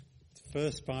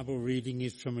First Bible reading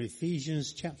is from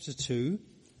Ephesians chapter 2,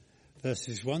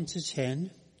 verses 1 to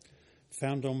 10,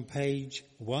 found on page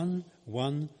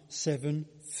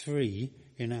 1173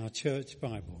 in our church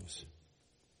Bibles.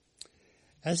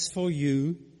 As for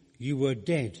you, you were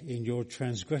dead in your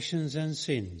transgressions and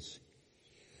sins,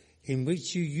 in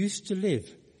which you used to live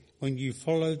when you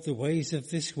followed the ways of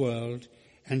this world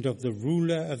and of the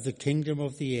ruler of the kingdom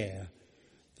of the air,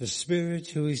 the Spirit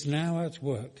who is now at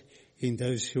work in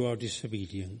those who are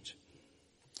disobedient.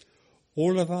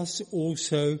 All of us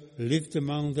also lived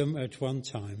among them at one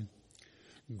time,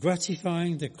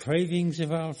 gratifying the cravings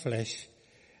of our flesh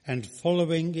and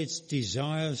following its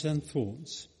desires and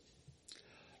thoughts.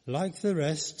 Like the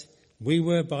rest, we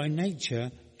were by nature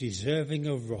deserving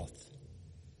of wrath.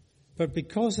 But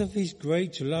because of his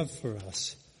great love for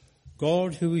us,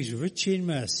 God, who is rich in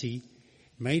mercy,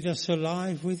 made us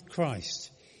alive with Christ,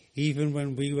 even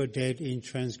when we were dead in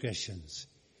transgressions.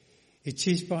 It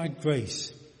is by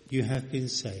grace you have been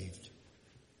saved.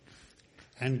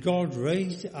 And God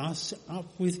raised us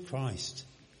up with Christ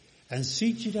and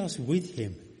seated us with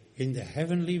him in the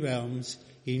heavenly realms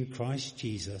in Christ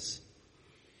Jesus,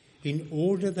 in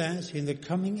order that in the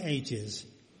coming ages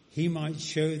he might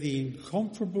show the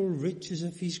incomparable riches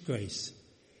of his grace,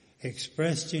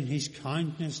 expressed in his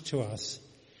kindness to us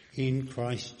in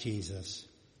Christ Jesus.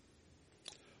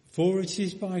 For it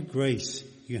is by grace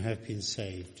you have been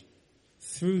saved,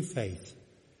 through faith.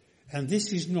 And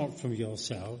this is not from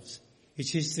yourselves,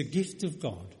 it is the gift of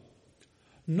God,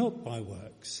 not by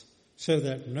works, so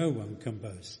that no one can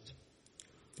boast.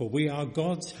 For we are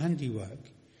God's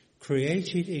handiwork,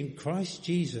 created in Christ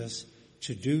Jesus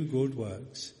to do good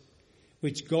works,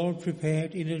 which God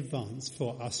prepared in advance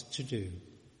for us to do.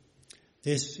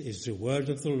 This is the word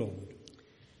of the Lord.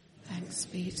 Thanks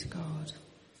be to God.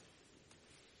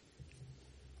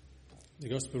 The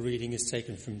Gospel reading is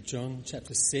taken from John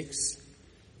chapter 6,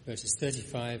 verses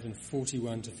 35 and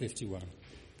 41 to 51,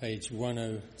 page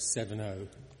 1070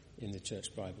 in the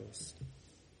Church Bibles.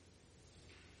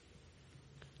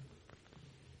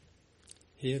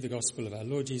 Hear the Gospel of our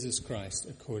Lord Jesus Christ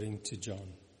according to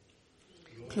John.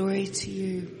 Glory to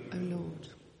you, O Lord.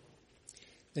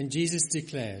 Then Jesus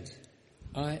declared,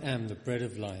 I am the bread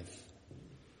of life.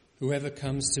 Whoever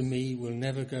comes to me will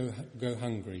never go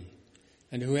hungry,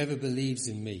 and whoever believes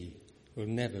in me will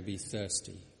never be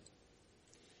thirsty.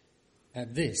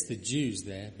 At this, the Jews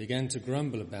there began to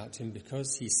grumble about him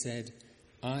because he said,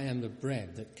 I am the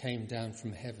bread that came down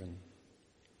from heaven.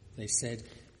 They said,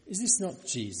 is this not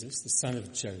Jesus, the son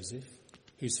of Joseph,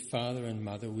 whose father and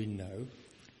mother we know?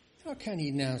 How can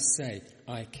he now say,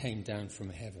 I came down from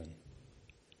heaven?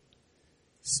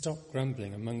 Stop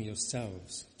grumbling among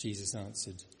yourselves, Jesus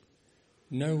answered.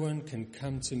 No one can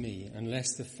come to me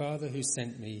unless the Father who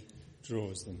sent me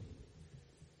draws them,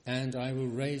 and I will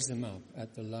raise them up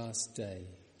at the last day.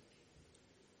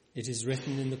 It is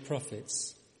written in the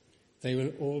prophets, they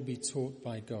will all be taught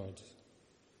by God.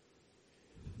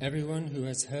 Everyone who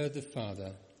has heard the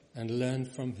Father and learned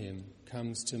from him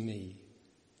comes to me.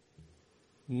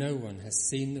 No one has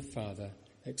seen the Father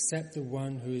except the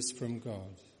one who is from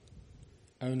God.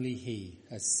 Only he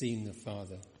has seen the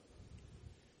Father.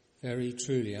 Very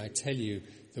truly, I tell you,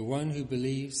 the one who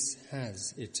believes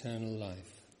has eternal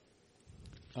life.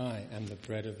 I am the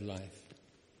bread of life.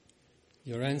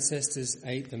 Your ancestors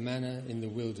ate the manna in the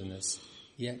wilderness,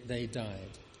 yet they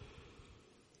died.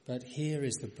 But here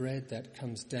is the bread that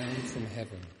comes down from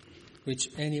heaven,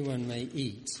 which anyone may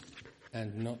eat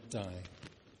and not die.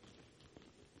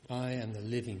 I am the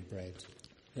living bread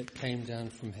that came down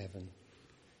from heaven.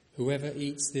 Whoever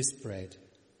eats this bread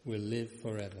will live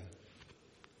forever.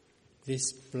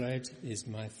 This bread is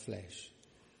my flesh,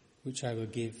 which I will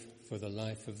give for the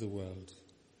life of the world.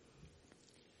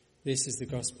 This is the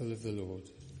gospel of the Lord.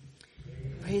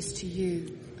 Praise to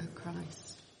you, O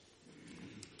Christ.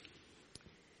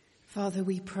 Father,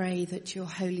 we pray that your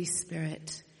Holy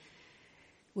Spirit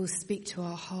will speak to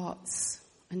our hearts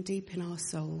and deepen our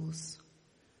souls.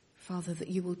 Father, that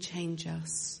you will change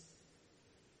us,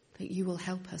 that you will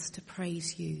help us to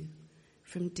praise you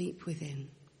from deep within.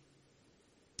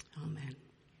 Amen.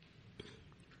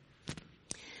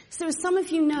 So as some of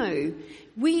you know,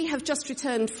 we have just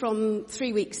returned from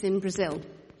 3 weeks in Brazil.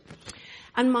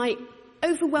 And my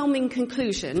overwhelming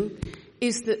conclusion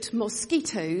is that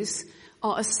mosquitoes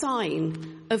are a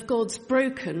sign of God's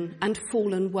broken and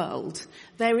fallen world.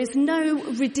 There is no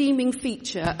redeeming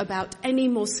feature about any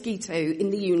mosquito in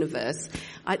the universe.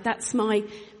 That's my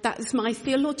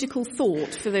theological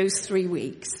thought for those 3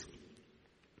 weeks.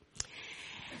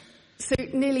 So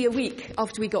nearly a week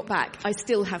after we got back, I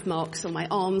still have marks on my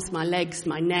arms, my legs,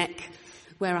 my neck,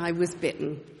 where I was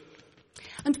bitten.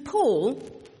 And Paul,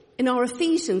 in our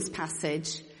Ephesians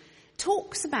passage,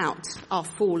 talks about our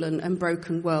fallen and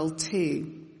broken world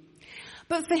too.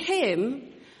 But for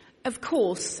him, of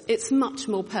course, it's much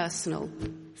more personal.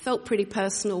 Felt pretty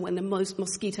personal when the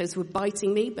mosquitoes were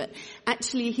biting me, but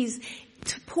actually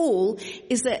Paul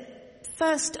is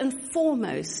first and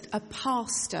foremost a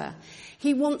pastor.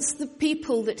 He wants the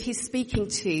people that he's speaking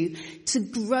to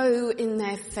grow in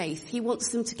their faith. He wants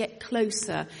them to get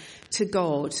closer to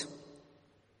God.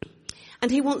 And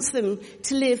he wants them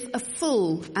to live a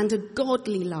full and a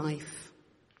godly life.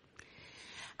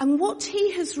 And what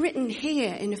he has written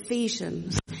here in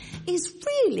Ephesians is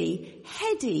really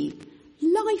heady,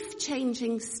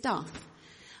 life-changing stuff.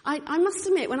 I must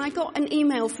admit, when I got an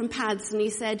email from Pads and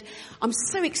he said, I'm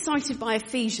so excited by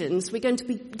Ephesians, we're going to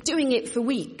be doing it for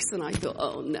weeks. And I thought,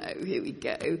 oh no, here we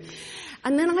go.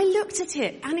 And then I looked at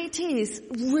it and it is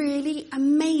really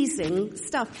amazing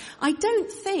stuff. I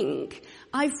don't think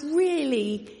I've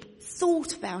really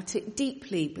thought about it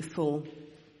deeply before.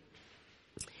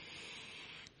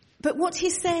 But what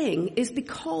he's saying is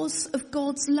because of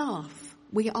God's love,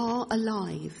 we are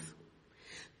alive.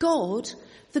 God,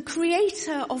 the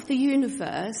creator of the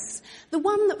universe, the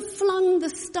one that flung the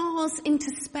stars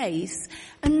into space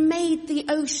and made the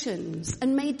oceans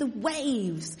and made the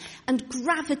waves and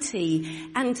gravity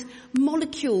and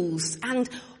molecules and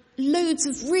loads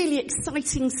of really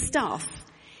exciting stuff,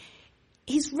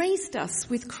 he's raised us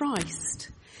with Christ,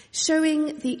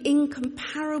 showing the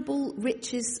incomparable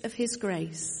riches of his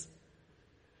grace.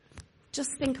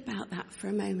 Just think about that for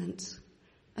a moment.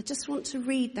 I just want to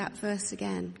read that verse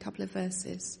again, a couple of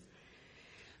verses.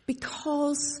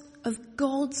 Because of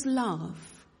God's love,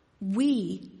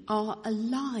 we are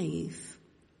alive.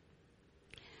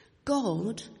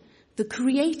 God, the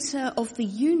creator of the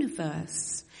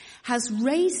universe, has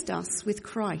raised us with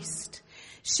Christ,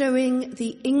 showing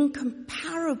the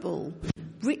incomparable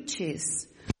riches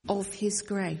of his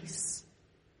grace.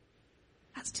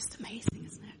 That's just amazing,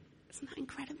 isn't it? Isn't that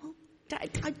incredible?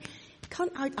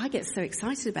 I get so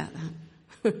excited about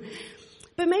that.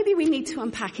 But maybe we need to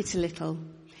unpack it a little.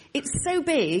 It's so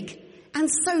big and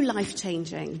so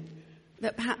life-changing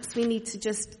that perhaps we need to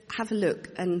just have a look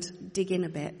and dig in a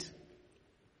bit.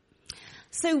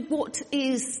 So what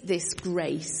is this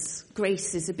grace?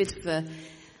 Grace is a bit of a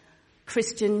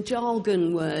Christian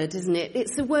jargon word, isn't it?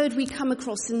 It's a word we come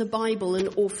across in the Bible an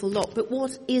awful lot, but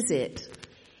what is it?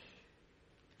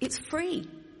 It's free.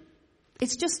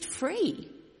 It's just free.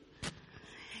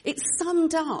 It's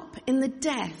summed up in the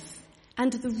death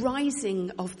and the rising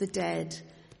of the dead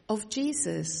of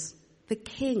Jesus, the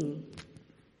King.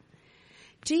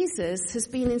 Jesus has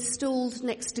been installed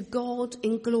next to God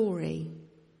in glory,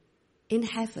 in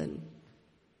heaven.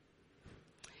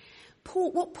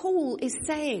 What Paul is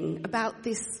saying about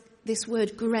this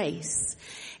word grace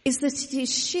is that it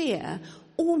is sheer,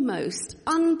 almost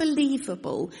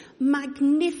unbelievable,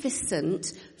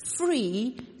 magnificent,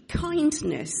 free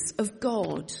kindness of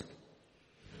God.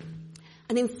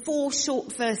 And in 4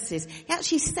 short verses, he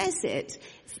actually says it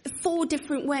 4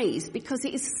 different ways because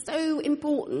it is so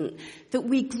important that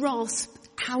we grasp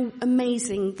how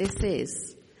amazing this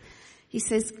is. He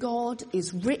says, God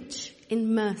is rich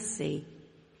in mercy.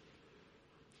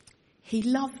 He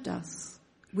loved us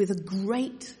with a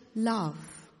great love.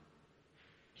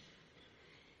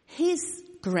 His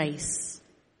grace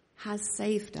has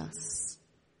saved us.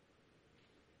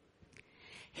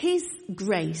 His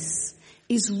grace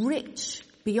is rich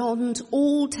beyond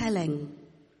all telling.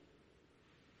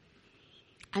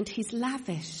 And he's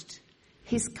lavished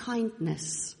his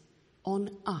kindness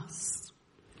on us.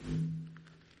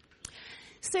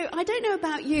 So I don't know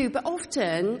about you, but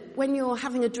often when you're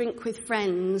having a drink with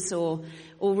friends or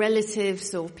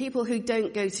relatives or people who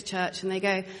don't go to church and they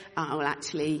go, oh, well,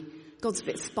 actually, God's a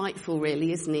bit spiteful,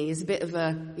 really, isn't he? He's a bit of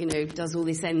a, does all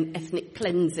this ethnic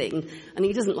cleansing, and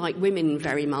he doesn't like women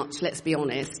very much, let's be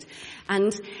honest.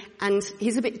 And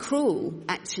he's a bit cruel,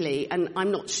 actually, and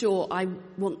I'm not sure I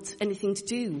want anything to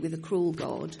do with a cruel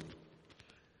God.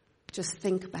 Just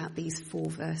think about these 4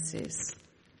 verses.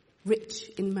 Rich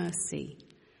in mercy,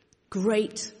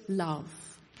 great love.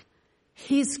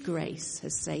 His grace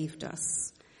has saved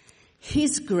us.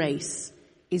 His grace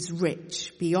is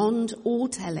rich beyond all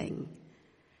telling,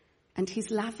 and he's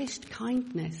lavished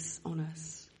kindness on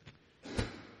us.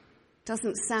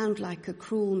 Doesn't sound like a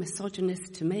cruel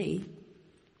misogynist to me.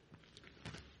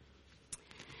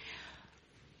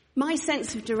 My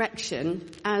sense of direction,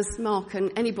 as Mark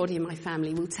and anybody in my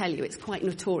family will tell you, it's quite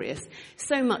notorious.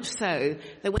 So much so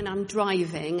that when I'm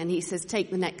driving and he says,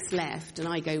 take the next left, and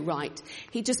I go right,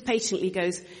 he just patiently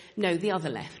goes, no, the other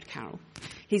left, Carol.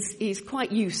 He's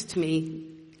quite used to me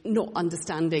not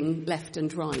understanding left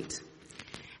and right.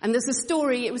 And there's a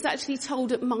story, it was actually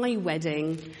told at my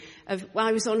wedding, of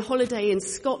I was on holiday in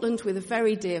Scotland with a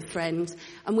very dear friend,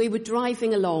 and we were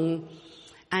driving along,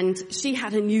 and she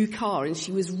had a new car, and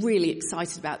she was really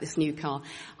excited about this new car.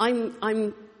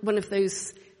 I'm one of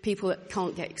those people that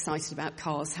can't get excited about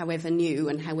cars, however new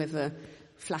and however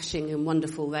flashing and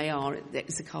wonderful they are.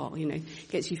 It's a car,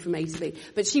 gets you from A to B.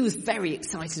 But she was very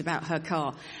excited about her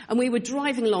car. And we were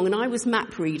driving along, and I was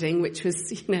map reading, which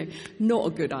was, not a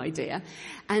good idea.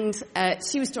 And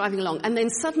she was driving along. And then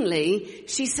suddenly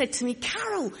she said to me,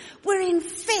 "Carol, we're in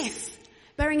fifth."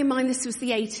 Bearing in mind this was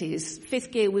the 80s.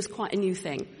 Fifth gear was quite a new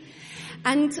thing.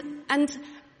 And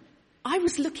I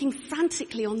was looking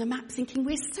frantically on the map thinking,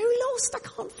 we're so lost, I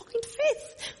can't find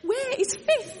fifth. Where is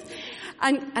fifth?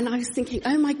 And I was thinking,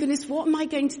 oh my goodness, what am I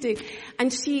going to do?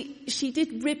 And she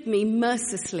did rib me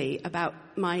mercilessly about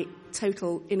my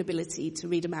total inability to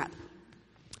read a map.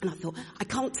 And I thought, I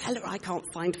can't tell her I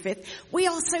can't find fifth. We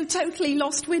are so totally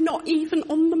lost, we're not even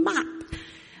on the map.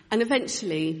 And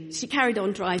eventually she carried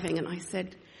on driving, and I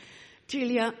said,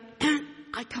 "Julia,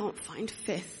 I can't find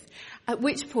fifth." At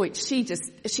which point she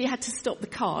had to stop the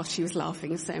car. She was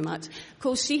laughing so much. Of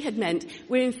course, she had meant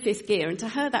we're in fifth gear, and to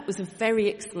her that was a very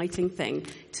exciting thing.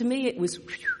 To me it was,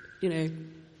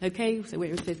 okay, so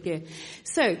we're in fifth gear.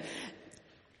 So,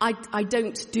 I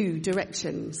don't do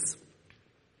directions.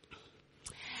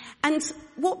 And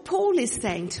what Paul is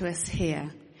saying to us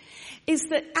here is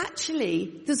that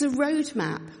actually there's a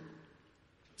roadmap.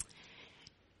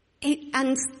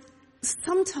 And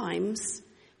sometimes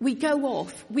we go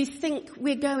off, we think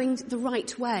we're going the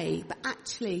right way, but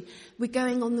actually we're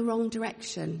going on the wrong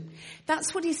direction.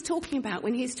 That's what he's talking about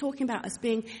when he's talking about us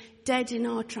being dead in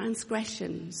our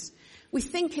transgressions. We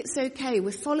think it's okay,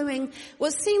 we're following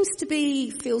what seems to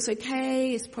be, feels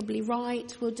okay, is probably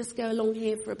right, we'll just go along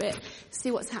here for a bit,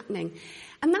 see what's happening.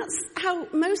 And that's how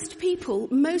most people,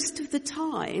 most of the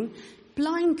time,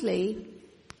 blindly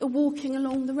are walking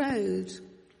along the road.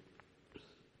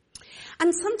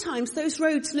 And sometimes those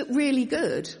roads look really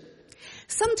good.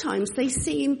 Sometimes they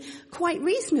seem quite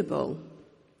reasonable.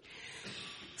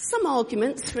 Some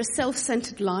arguments for a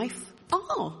self-centered life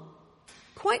are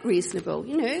quite reasonable.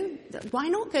 Why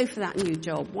not go for that new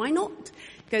job? Why not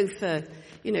go for,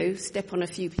 step on a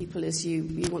few people as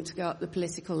you want to go up the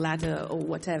political ladder or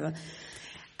whatever?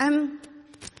 And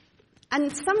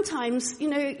sometimes,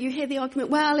 you hear the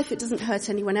argument, well, if it doesn't hurt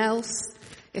anyone else,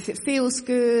 if it feels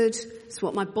good, it's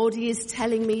what my body is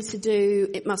telling me to do,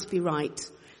 it must be right.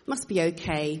 It must be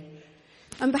okay.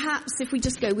 And perhaps if we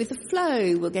just go with the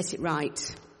flow, we'll get it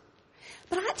right.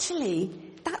 But actually,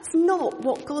 that's not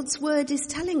what God's word is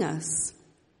telling us.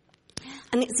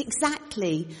 And it's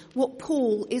exactly what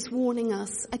Paul is warning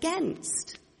us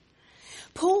against.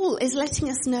 Paul is letting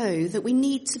us know that we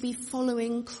need to be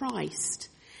following Christ.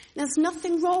 There's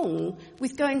nothing wrong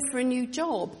with going for a new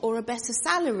job or a better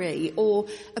salary or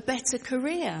a better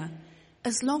career,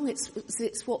 as long as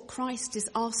it's what Christ is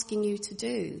asking you to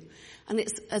do. And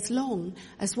it's as long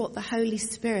as what the Holy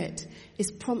Spirit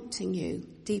is prompting you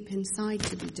deep inside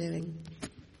to be doing.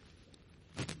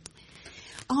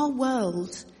 Our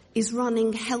world is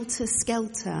running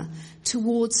helter-skelter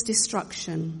towards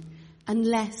destruction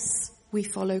unless we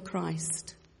follow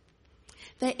Christ.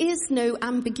 There is no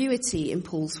ambiguity in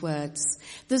Paul's words.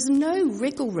 There's no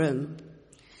wriggle room.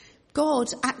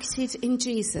 God acted in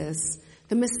Jesus,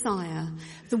 the Messiah,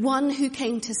 the one who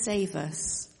came to save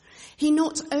us. He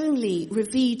not only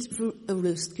revealed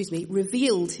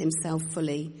himself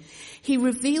fully, he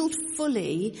revealed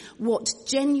fully what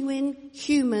genuine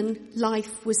human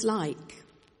life was like.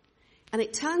 And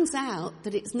it turns out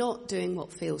that it's not doing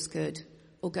what feels good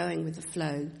or going with the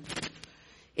flow.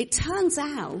 It turns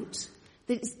out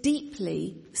that it's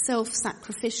deeply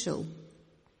self-sacrificial.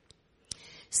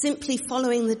 Simply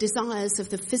following the desires of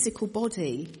the physical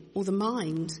body or the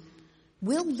mind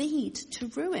will lead to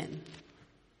ruin.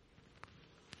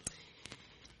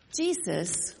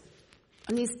 Jesus,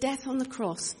 on his death on the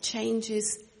cross,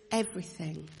 changes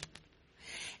everything.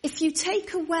 If you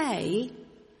take away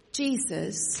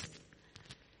Jesus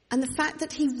and the fact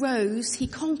that he rose, he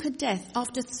conquered death,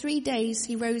 after 3 days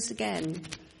he rose again.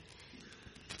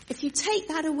 If you take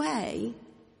that away,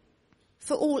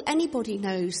 for all anybody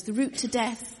knows, the route to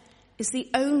death is the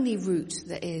only route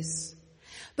there is.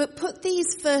 But put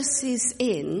these verses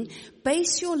in,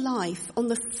 base your life on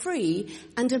the free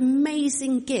and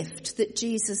amazing gift that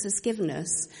Jesus has given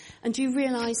us, and you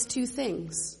realise two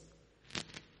things.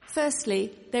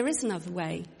 Firstly, there is another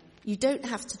way. You don't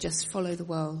have to just follow the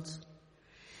world.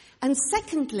 And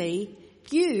secondly,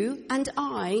 You and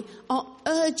I are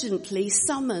urgently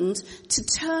summoned to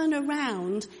turn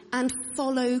around and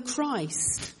follow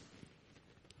Christ.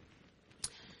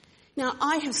 Now,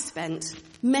 I have spent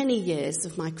many years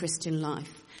of my Christian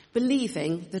life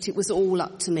believing that it was all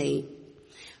up to me,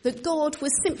 that God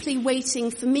was simply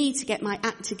waiting for me to get my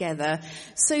act together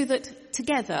so that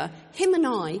together, him and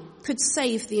I could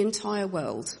save the entire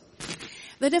world.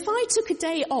 That if I took a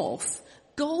day off,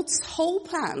 God's whole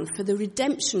plan for the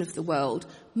redemption of the world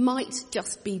might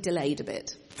just be delayed a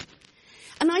bit.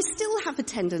 And I still have a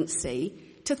tendency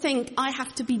to think I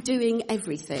have to be doing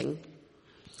everything.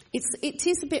 It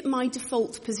is a bit my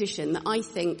default position that I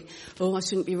think, I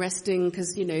shouldn't be resting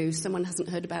because, someone hasn't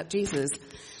heard about Jesus.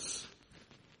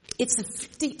 It's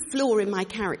a deep flaw in my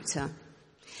character.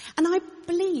 And I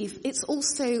believe it's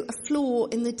also a flaw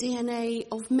in the DNA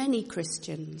of many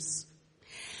Christians.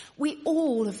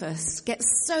 All of us get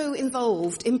so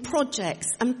involved in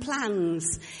projects and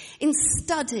plans, in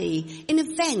study, in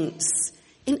events,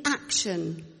 in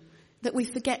action, that we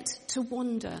forget to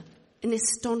wonder in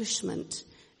astonishment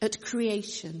at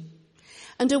creation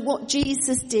and at what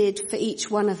Jesus did for each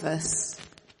one of us.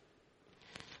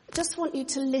 I just want you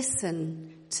to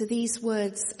listen to these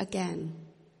words again.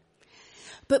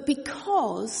 But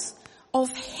because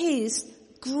of his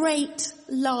great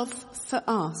love for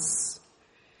us,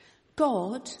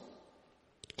 God,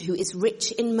 who is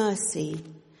rich in mercy,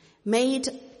 made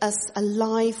us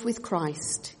alive with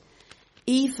Christ,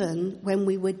 even when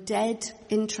we were dead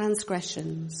in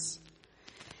transgressions.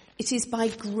 It is by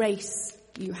grace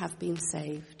you have been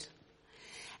saved.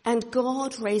 And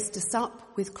God raised us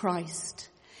up with Christ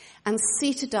and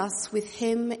seated us with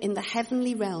him in the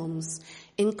heavenly realms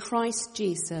in Christ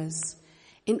Jesus,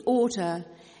 in order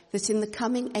that in the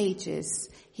coming ages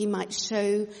he might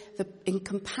show the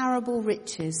incomparable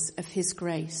riches of his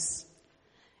grace,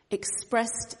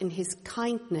 expressed in his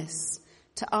kindness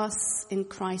to us in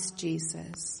Christ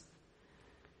Jesus.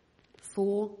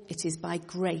 For it is by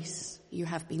grace you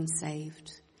have been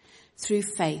saved, through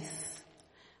faith.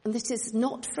 And this is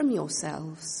not from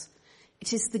yourselves.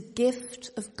 It is the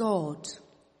gift of God,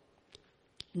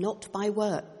 not by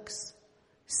works,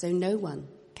 so no one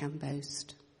can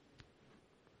boast.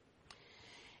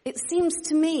 It seems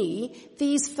to me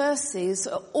these verses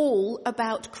are all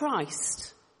about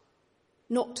Christ,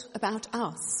 not about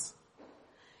us.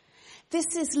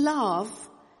 This is love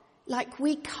like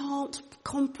we can't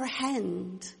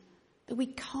comprehend, that we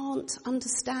can't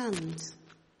understand.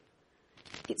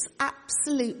 It's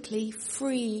absolutely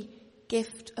free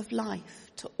gift of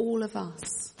life to all of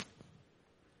us.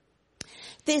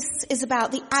 This is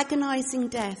about the agonizing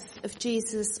death of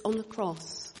Jesus on the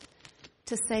cross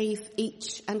to save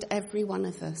each and every one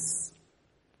of us.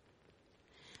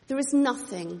 There is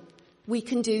nothing we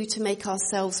can do to make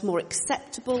ourselves more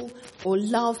acceptable or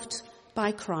loved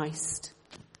by Christ.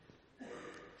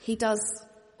 He does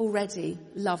already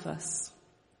love us.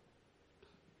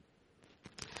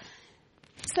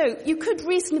 So you could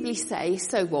reasonably say,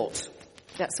 so what?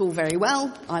 That's all very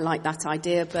well. I like that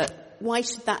idea, but why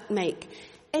should that make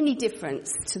any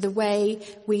difference to the way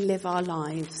we live our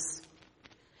lives?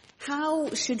 How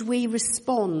should we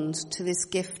respond to this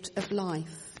gift of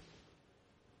life?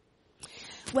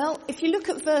 Well, if you look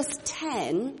at verse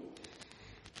 10,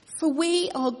 for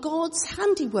we are God's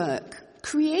handiwork,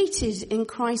 created in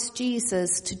Christ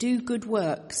Jesus to do good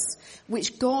works,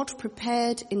 which God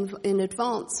prepared in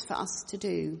advance for us to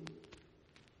do.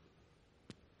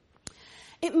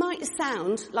 It might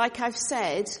sound like I've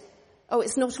said,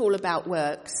 it's not all about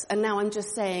works, and now I'm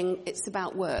just saying it's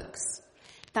about works.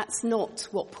 That's not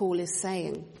what Paul is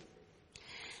saying.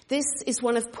 This is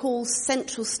one of Paul's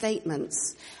central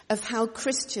statements of how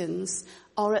Christians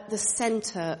are at the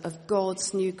centre of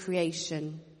God's new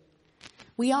creation.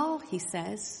 We are, he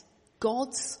says,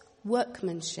 God's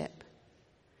workmanship.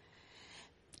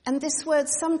 And this word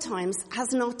sometimes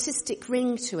has an artistic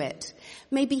ring to it,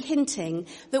 maybe hinting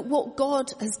that what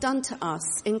God has done to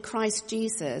us in Christ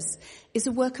Jesus is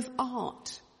a work of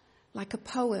art, like a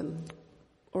poem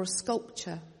or a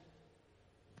sculpture,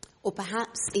 or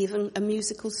perhaps even a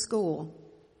musical score.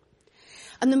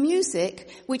 And the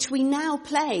music which we now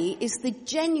play is the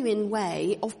genuine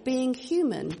way of being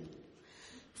human,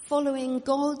 following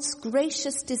God's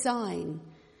gracious design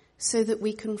so that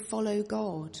we can follow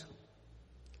God.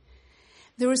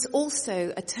 There is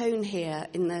also a tone here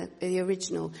in the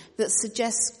original that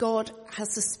suggests God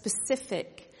has a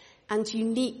specific and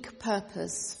unique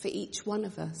purpose for each one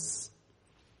of us.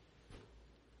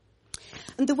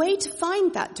 And the way to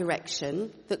find that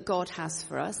direction that God has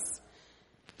for us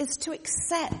is to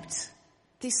accept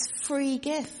this free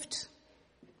gift.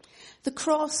 The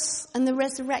cross and the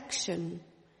resurrection.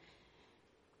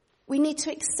 We need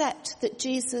to accept that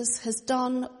Jesus has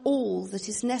done all that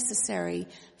is necessary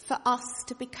for us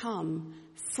to become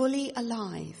fully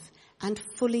alive and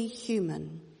fully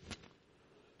human.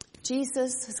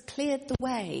 Jesus has cleared the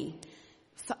way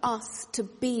for us to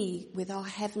be with our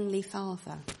Heavenly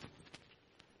Father.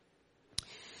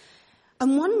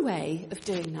 And one way of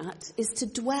doing that is to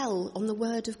dwell on the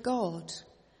Word of God,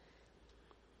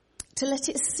 to let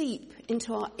it seep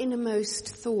into our innermost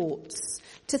thoughts,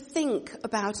 to think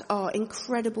about our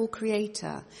incredible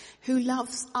Creator who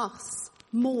loves us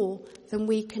more than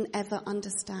we can ever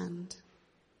understand.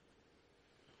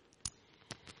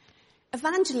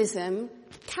 Evangelism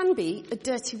can be a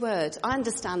dirty word. I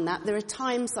understand that. There are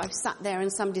times I've sat there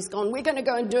and somebody's gone, we're going to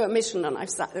go and do a mission, and I've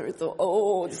sat there and thought,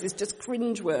 oh, this is just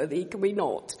cringeworthy, can we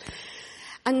not?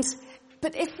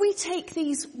 But if we take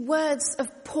these words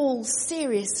of Paul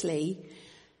seriously,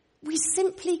 we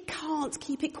simply can't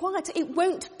keep it quiet. It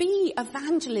won't be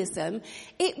evangelism.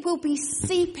 It will be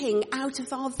seeping out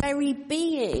of our very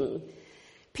being.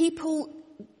 People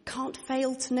can't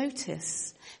fail to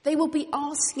notice. They will be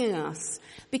asking us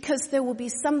because there will be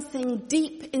something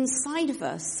deep inside of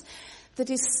us that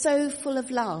is so full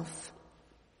of love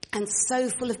and so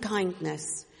full of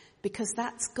kindness, because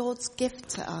that's God's gift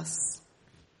to us.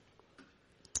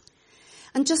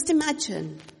 And just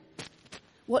imagine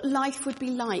what life would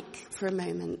be like for a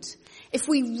moment if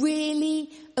we really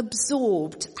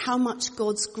absorbed how much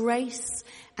God's grace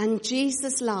and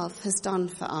Jesus' love has done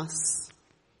for us.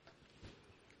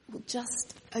 It will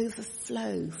just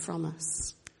overflow from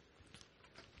us.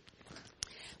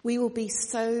 We will be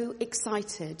so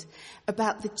excited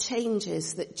about the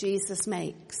changes that Jesus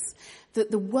makes, that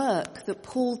the work that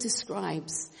Paul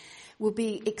describes will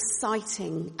be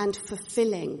exciting and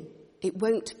fulfilling. It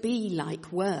won't be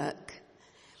like work.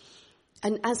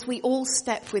 And as we all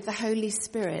step with the Holy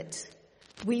Spirit,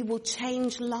 we will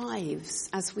change lives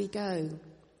as we go.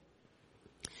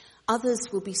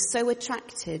 Others will be so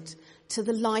attracted to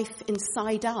the life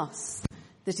inside us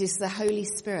that is the Holy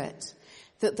Spirit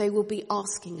that they will be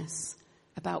asking us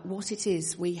about what it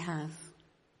is we have.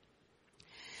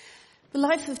 The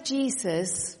life of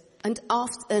Jesus and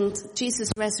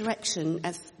Jesus' resurrection,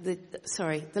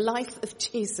 the life of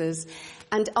Jesus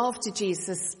and after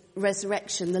Jesus'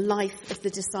 resurrection, the life of the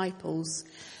disciples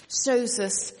shows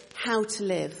us how to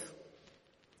live,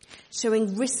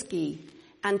 showing risky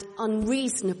and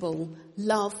unreasonable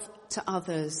love to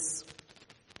others.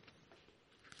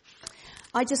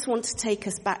 I just want to take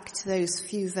us back to those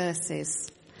few verses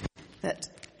that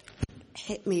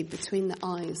hit me between the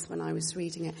eyes when I was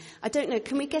reading it. I don't know,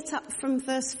 can we get up from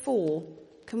verse 4?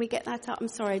 Can we get that up? I'm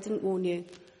sorry, I didn't warn you.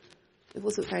 It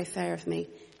wasn't very fair of me.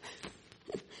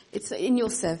 It's in your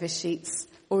service sheets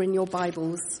or in your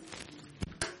Bibles.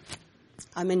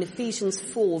 I'm in Ephesians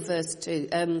 4 verse 2.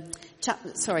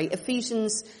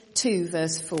 Ephesians 2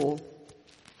 verse 4.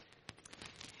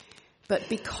 But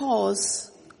because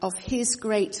of his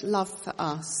great love for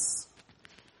us,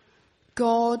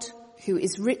 God, who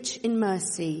is rich in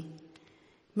mercy,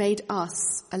 made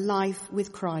us alive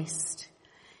with Christ,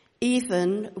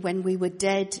 even when we were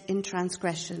dead in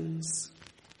transgressions.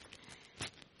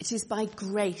 It is by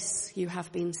grace you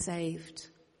have been saved.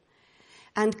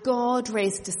 And God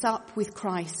raised us up with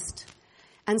Christ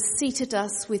and seated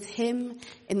us with him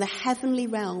in the heavenly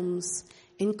realms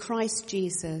in Christ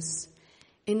Jesus,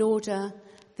 in order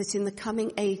that in the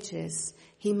coming ages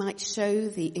he might show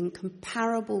the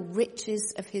incomparable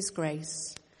riches of his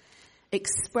grace,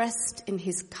 expressed in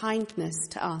his kindness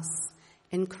to us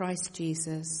in Christ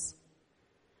Jesus.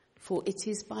 For it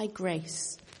is by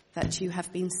grace that you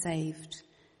have been saved,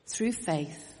 through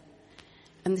faith.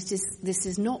 And this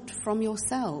is not from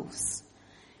yourselves.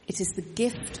 It is the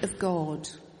gift of God,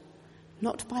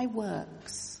 not by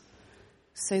works,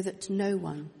 so that no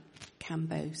one can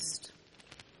boast.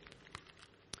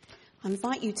 I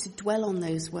invite you to dwell on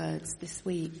those words this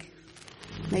week.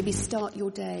 Maybe start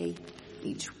your day,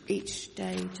 each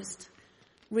day, just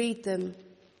read them,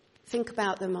 think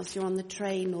about them as you're on the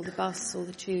train or the bus or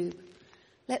the tube.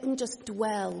 Let them just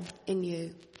dwell in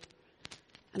you.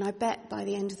 And I bet by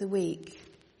the end of the week,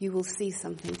 you will see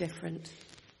something different.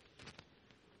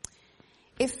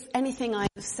 If anything I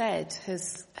have said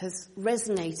has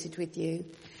resonated with you,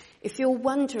 if you're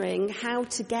wondering how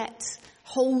to get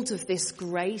hold of this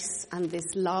grace and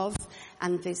this love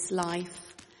and this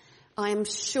life, I am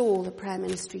sure the prayer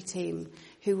ministry team,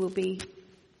 who will be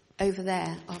over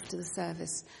there after the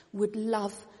service, would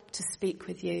love to speak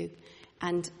with you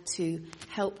and to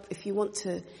help if you want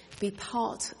to be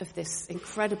part of this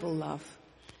incredible love.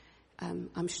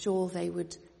 I'm sure they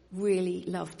would really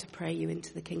love to pray you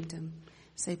into the kingdom.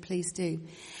 So please do.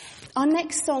 Our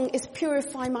next song is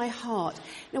Purify My Heart.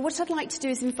 Now what I'd like to do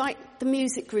is invite the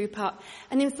music group up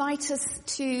and invite us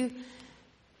to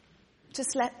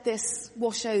just let this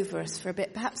wash over us for a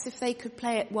bit. Perhaps if they could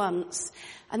play it once,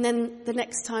 and then the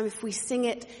next time if we sing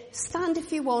it, stand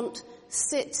if you want,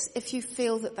 sit if you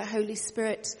feel that the Holy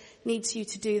Spirit needs you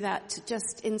to do that,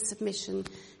 just in submission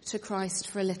to Christ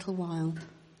for a little while.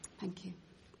 Thank you.